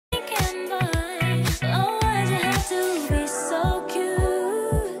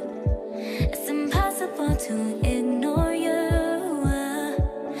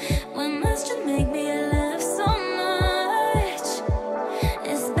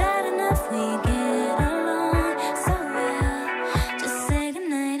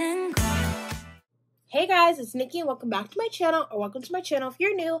it's Nikki and welcome back to my channel, or welcome to my channel if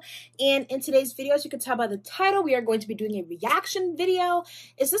you're new. And in today's video, as you can tell by the title, we are going to be doing a reaction video.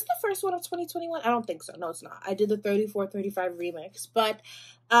 Is this the first one of 2021? I don't think so. No, it's not. I did the 34-35 remix, but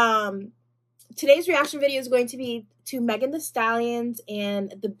today's reaction video is going to be to Megan Thee Stallion's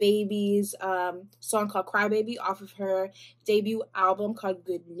and DaBaby's song called Cry Baby off of her debut album called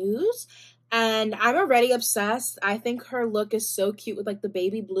Good News. And I'm already obsessed. I think her look is so cute with like the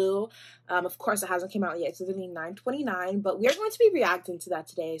baby blue. Of course, it hasn't came out yet. It's only 9/29, but we are going to be reacting to that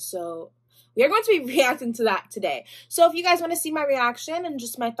today. So we are going to be reacting to that today. So if you guys want to see my reaction and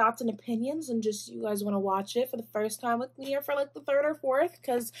just my thoughts and opinions, and just you guys want to watch it for the first time with me, or for like the third or fourth,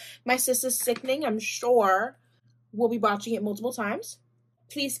 because my sis is sickening, I'm sure we'll be watching it multiple times.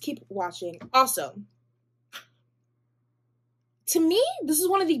 Please keep watching. Also, to me, this is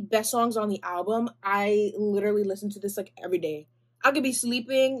one of the best songs on the album. I literally listen to this like every day. I could be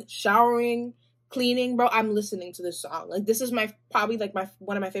sleeping, showering, cleaning, bro. I'm listening to this song. Like, this is probably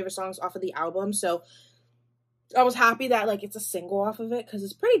one of my favorite songs off of the album. So I was happy that like it's a single off of it, because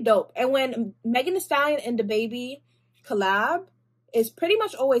it's pretty dope. And when Megan Thee Stallion and DaBaby collab, it's pretty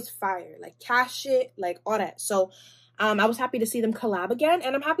much always fire. Like cash shit, like all that. So I was happy to see them collab again,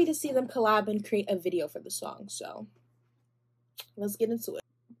 and I'm happy to see them collab and create a video for the song. So let's get into it.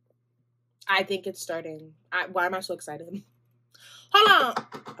 I think it's starting. Why am I so excited? Hold on.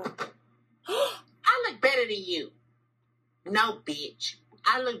 I look better than you. No, bitch.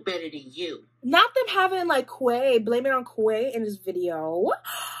 I look better than you. Not them having like Quay, blame it on Quay in this video.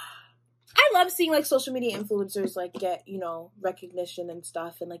 I love seeing like social media influencers like get, you know, recognition and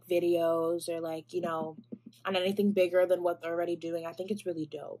stuff, and like videos, or like, you know, on anything bigger than what they're already doing. I think it's really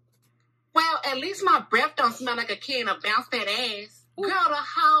dope. Well, at least my breath don't smell like a can of bounce that ass. Ooh. Girl, the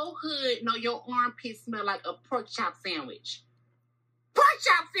whole hood know your armpit smell like a pork chop sandwich. Pork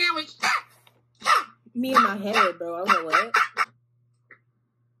chop sandwich! Me in my head, bro. I was like, what?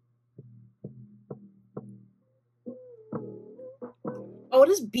 Oh,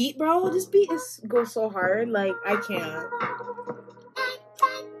 this beat, bro. This beat goes so hard. Like, I can't. Real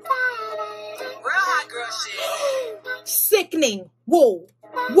hot girl shit. Sickening. Whoa.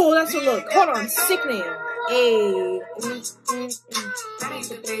 Whoa, that's a look. Hold on. Sickening. Hey. That ain't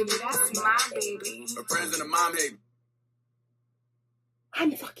the baby. That's my baby. A friends and a mom hate.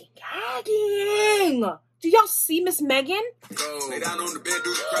 I'm fucking gagging. Do y'all see Miss Megan? Go. Lay down on the bed,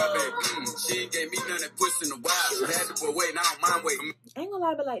 do the cry, baby. She ain't gave me none that puss in a while. She had to put weight, now I don't mind waiting. I ain't gonna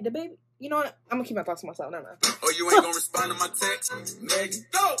lie, but like, DaBaby, you know what? I'm gonna keep my thoughts to myself. Never mind. Oh, you ain't gonna respond to my text? Megan,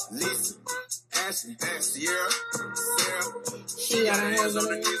 go. Lisa, Ashley, Sierra, Sarah. She got her hands on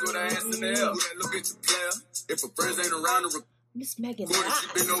her knees with her hands in the air. Yeah, look at your player. If her friends ain't around her, Miss Megan, she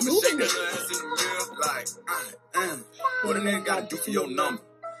been over shaking her ass in the mirror. Like, I am. What a nigga gotta do for your number?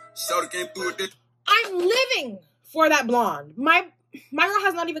 Shorty came through with this. I'm living for that blonde. My girl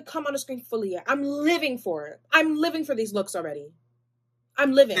has not even come on the screen fully yet. I'm living for it. I'm living for these looks already.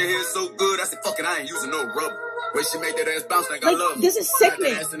 I'm living. Your hair's so good, I said, fuck it, I ain't using no rubber. When she make that ass bounce like I love her. This is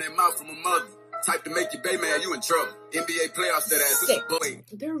sickening. That ass in that mouth from a mother. Type to make your baby mad, you in trouble. NBA playoffs, that ass. Sick. Boy.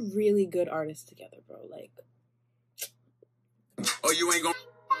 They're really good artists together, bro. Like, oh, you ain't gonna.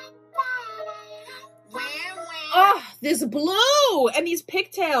 oh, this blue and these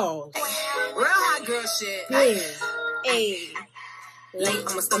pigtails. Real hot girl shit. Hey. Late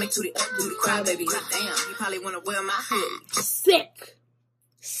on my stomach to the up, do the cry, baby. Damn, you probably want to wear my hood. Sick.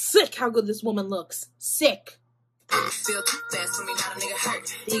 Sick how good this woman looks. Sick. Feel too fast for me, got a nigga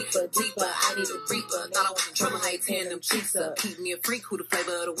hurt. Deeper, deeper, I need a reaper. Thought I was in trouble, how you tearing them cheeks up. Keep me a freak, who the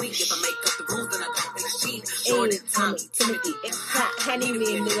flavor of the week. If I make up the rules, then I don't think it's cheap. Jordan, Tommy, Timothy, it's hot. Honey,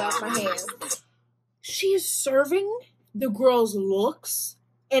 me and knew out my hands. She is serving the girl's looks,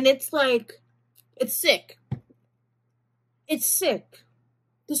 and it's like, it's sick. It's sick.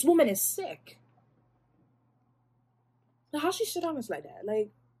 This woman is sick. Now, how she sit on us like that?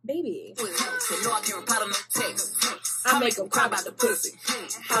 Like, baby. I make them cry about the pussy.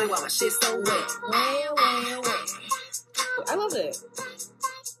 How why my shit so wet? I love it.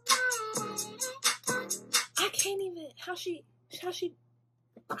 I can't even, how she, I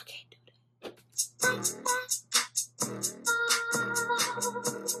can't do that.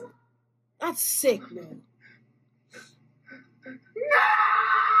 That's sick, man.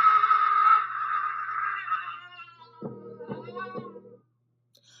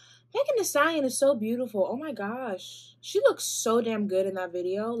 Megan Thee Stallion is so beautiful. Oh my gosh. She looks so damn good in that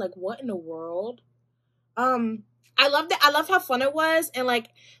video. Like, what in the world? I loved it. I loved how fun it was. And like,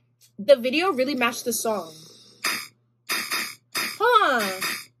 the video really matched the song. Hold on.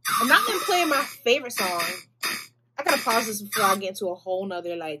 I'm not gonna play my favorite song. I kind of pause this before I get into a whole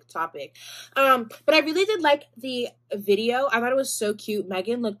nother like topic. But I really did like the video. I thought it was so cute.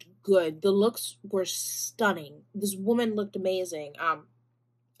 Megan looked good. The looks were stunning. This woman looked amazing.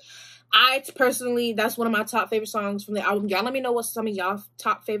 I personally, that's one of my top favorite songs from the album. Y'all let me know what some of y'all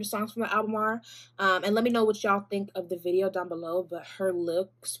top favorite songs from the album are. And let me know what y'all think of the video down below. But her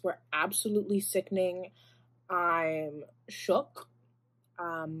looks were absolutely sickening. I'm shook.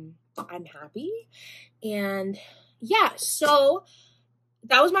 I'm happy. And yeah, so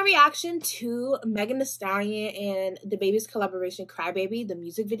that was my reaction to Megan Thee Stallion and DaBaby's collaboration Crybaby, the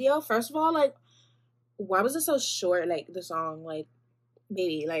music video. First of all, like, why was it so short? Like, the song, like,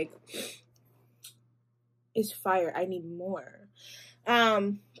 baby, like, it's fire. I need more.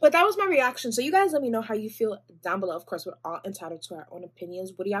 But that was my reaction. So you guys let me know how you feel down below. Of course, we're all entitled to our own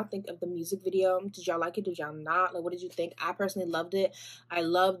opinions. What do y'all think of the music video? Did y'all like it? Did y'all not? Like, what did you think? I personally loved it. I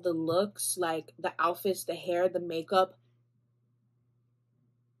love the looks, like the outfits, the hair, the makeup.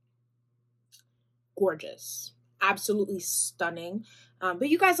 Gorgeous. Absolutely stunning. But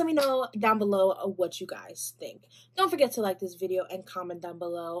you guys let me know down below what you guys think. Don't forget to like this video and comment down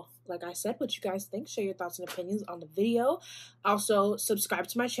below, like I said, what you guys think. Share your thoughts and opinions on the video. Also, subscribe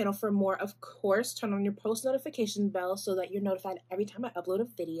to my channel for more. Of course, turn on your post notification bell so that you're notified every time I upload a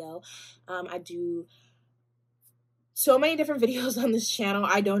video. I do so many different videos on this channel.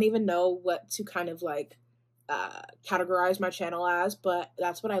 I don't even know what to kind of like categorize my channel as, but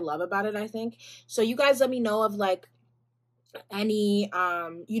that's what I love about it, I think. So you guys let me know of like any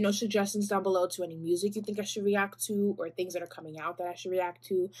you know, suggestions down below to any music you think I should react to, or things that are coming out that I should react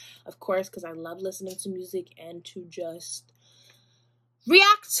to, of course, because I love listening to music and to just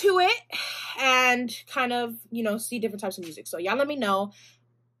react to it and kind of, you know, see different types of music. So y'all let me know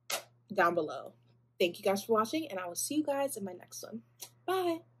down below. Thank you guys for watching, and I will see you guys in my next one.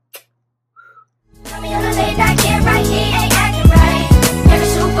 Bye.